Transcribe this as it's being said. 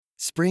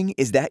Spring,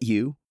 is that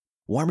you?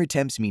 Warmer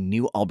temps mean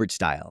new Allbirds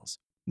styles.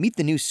 Meet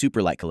the new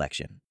Superlight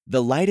collection,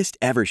 the lightest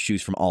ever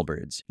shoes from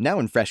Allbirds, now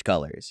in fresh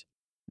colors.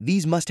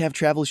 These must-have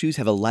travel shoes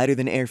have a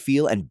lighter-than-air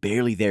feel and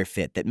barely there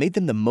fit that made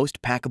them the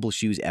most packable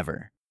shoes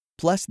ever.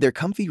 Plus, they're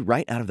comfy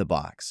right out of the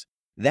box.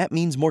 That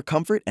means more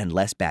comfort and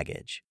less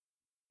baggage.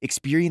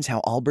 Experience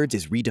how Allbirds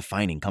is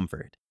redefining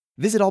comfort.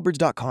 Visit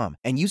allbirds.com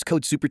and use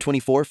code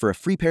SUPER24 for a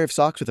free pair of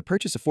socks with a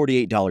purchase of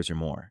 $48 or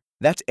more.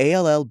 That's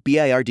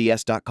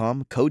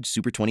ALLBIRDS.com, code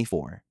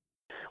SUPER24.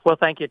 Well,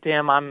 thank you,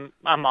 Tim. I'm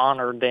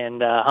honored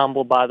and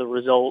humbled by the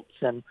results.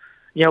 And,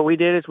 you know, we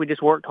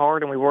just worked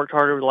hard, and we worked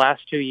hard over the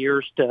last 2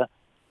 years to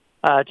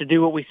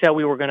do what we said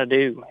we were going to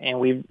do. And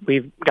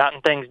we've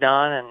gotten things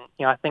done. And,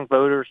 you know, I think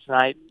voters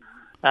tonight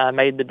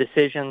made the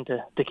decision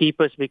to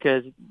keep us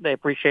because they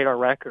appreciate our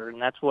record.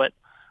 And that's what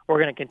we're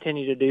going to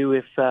continue to do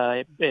if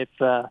I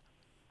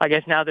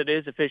guess now that it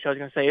is official, I was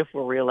going to say if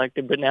we're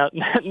reelected, but now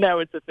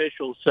it's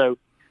official. So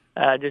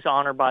just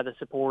honored by the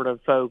support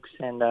of folks.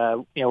 And,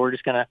 you know, we're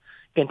just going to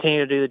continue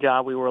to do the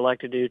job we were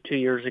elected to do 2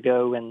 years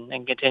ago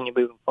and continue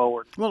moving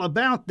forward. Well,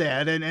 about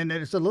that, and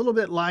it's a little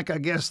bit like, I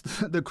guess,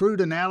 the crude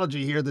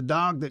analogy here, the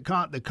dog that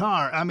caught the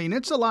car. I mean,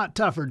 it's a lot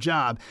tougher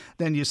job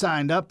than you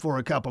signed up for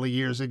a couple of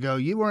years ago.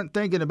 You weren't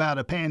thinking about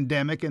a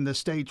pandemic and the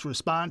state's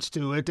response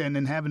to it and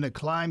then having to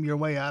climb your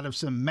way out of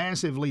some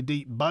massively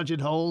deep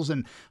budget holes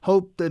and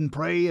hope and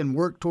pray and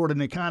work toward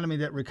an economy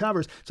that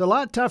recovers. It's a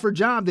lot tougher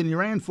job than you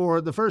ran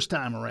for the first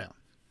time around.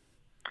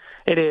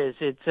 It is.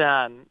 It's,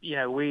 you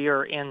know, we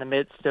are in the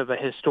midst of a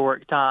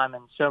historic time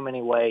in so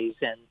many ways.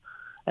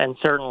 And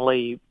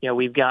certainly, you know,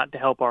 we've got to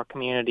help our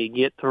community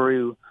get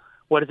through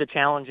what is a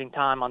challenging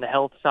time on the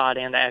health side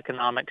and the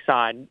economic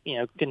side, you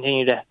know,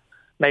 continue to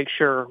make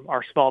sure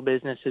our small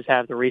businesses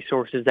have the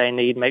resources they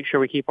need, make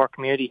sure we keep our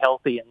community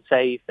healthy and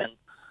safe.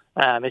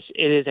 And it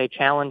is a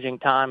challenging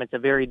time. It's a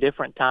very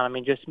different time. I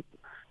mean, just,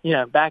 you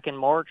know, back in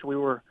March, we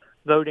were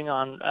voting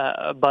on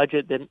a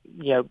budget that,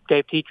 you know,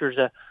 gave teachers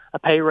a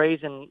pay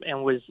raise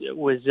and was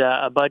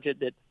a budget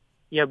that,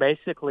 you know,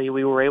 basically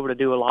we were able to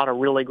do a lot of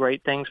really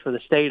great things for the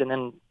state. And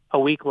then a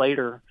week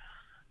later,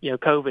 you know,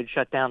 COVID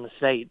shut down the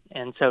state.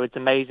 And so it's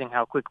amazing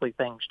how quickly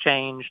things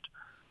changed.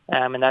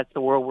 And that's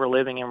the world we're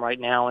living in right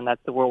now. And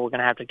that's the world we're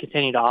going to have to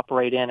continue to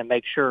operate in and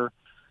make sure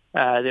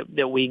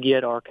that we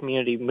get our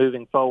community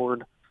moving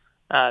forward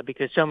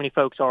because so many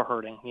folks are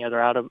hurting. You know,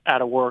 they're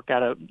out of work,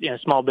 you know,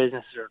 small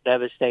businesses are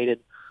devastated.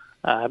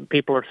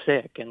 People are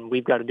sick, and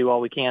we've got to do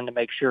all we can to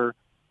make sure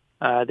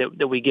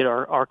that we get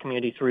our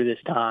community through this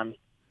time.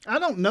 I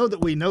don't know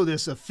that we know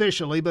this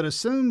officially, but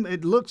assume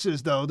it looks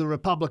as though the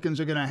Republicans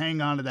are going to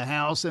hang on to the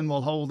House and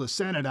will hold the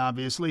Senate,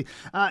 obviously.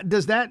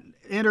 Does that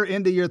enter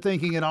into your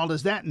thinking at all?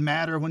 Does that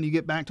matter when you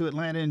get back to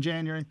Atlanta in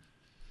January?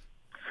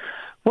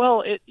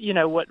 Well, you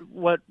know,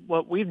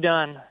 what we've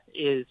done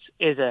is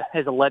as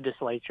a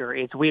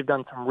legislature, we've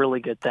done some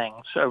really good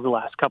things over the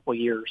last couple of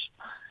years.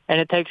 And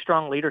it takes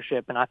strong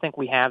leadership, and I think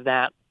we have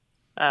that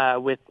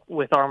with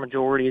our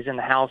majorities in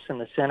the House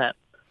and the Senate.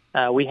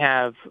 We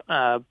have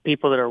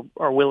people that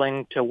are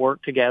willing to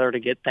work together to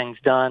get things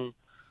done,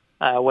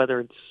 whether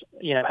it's,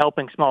 you know,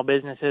 helping small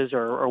businesses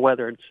or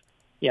whether it's,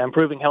 you know,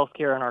 improving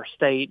healthcare in our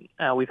state.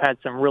 We've had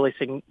some really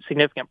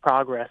significant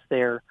progress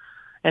there.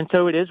 And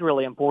so it is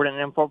really important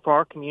and for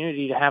our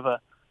community to have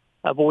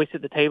a voice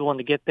at the table and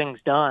to get things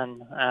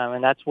done.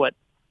 And that's what,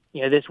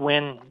 you know, this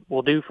win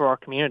will do for our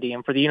community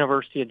and for the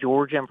University of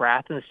Georgia and for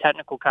Athens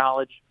Technical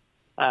College.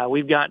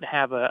 We've got to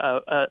have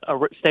a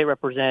state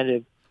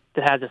representative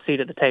that has a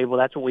seat at the table.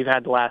 That's what we've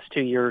had the last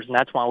 2 years, and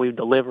that's why we've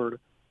delivered.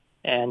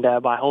 And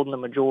by holding the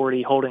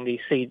majority, holding these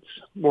seats,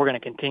 we're going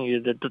to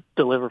continue to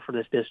deliver for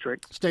this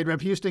district. State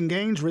Rep Houston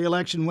Gaines,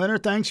 re-election winner.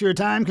 Thanks for your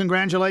time.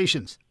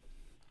 Congratulations.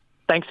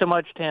 Thanks so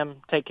much, Tim.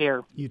 Take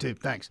care. You too.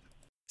 Thanks.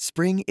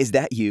 Spring, is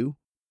that you?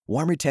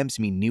 Warmer temps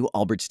mean new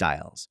Allbirds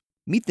styles.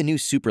 Meet the new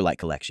Superlight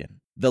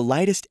collection, the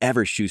lightest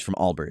ever shoes from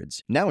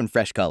Allbirds, now in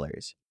fresh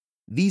colors.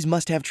 These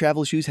must-have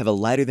travel shoes have a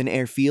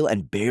lighter-than-air feel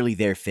and barely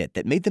there fit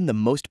that made them the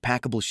most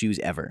packable shoes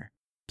ever.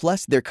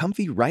 Plus, they're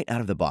comfy right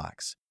out of the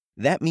box.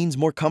 That means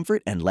more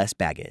comfort and less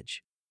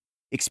baggage.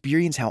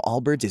 Experience how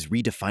Allbirds is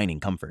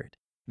redefining comfort.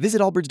 Visit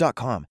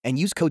allbirds.com and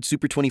use code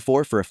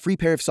SUPER24 for a free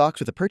pair of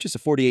socks with a purchase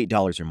of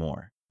 $48 or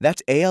more.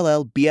 That's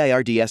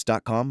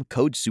ALLBIRDS.com,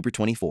 code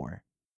SUPER24.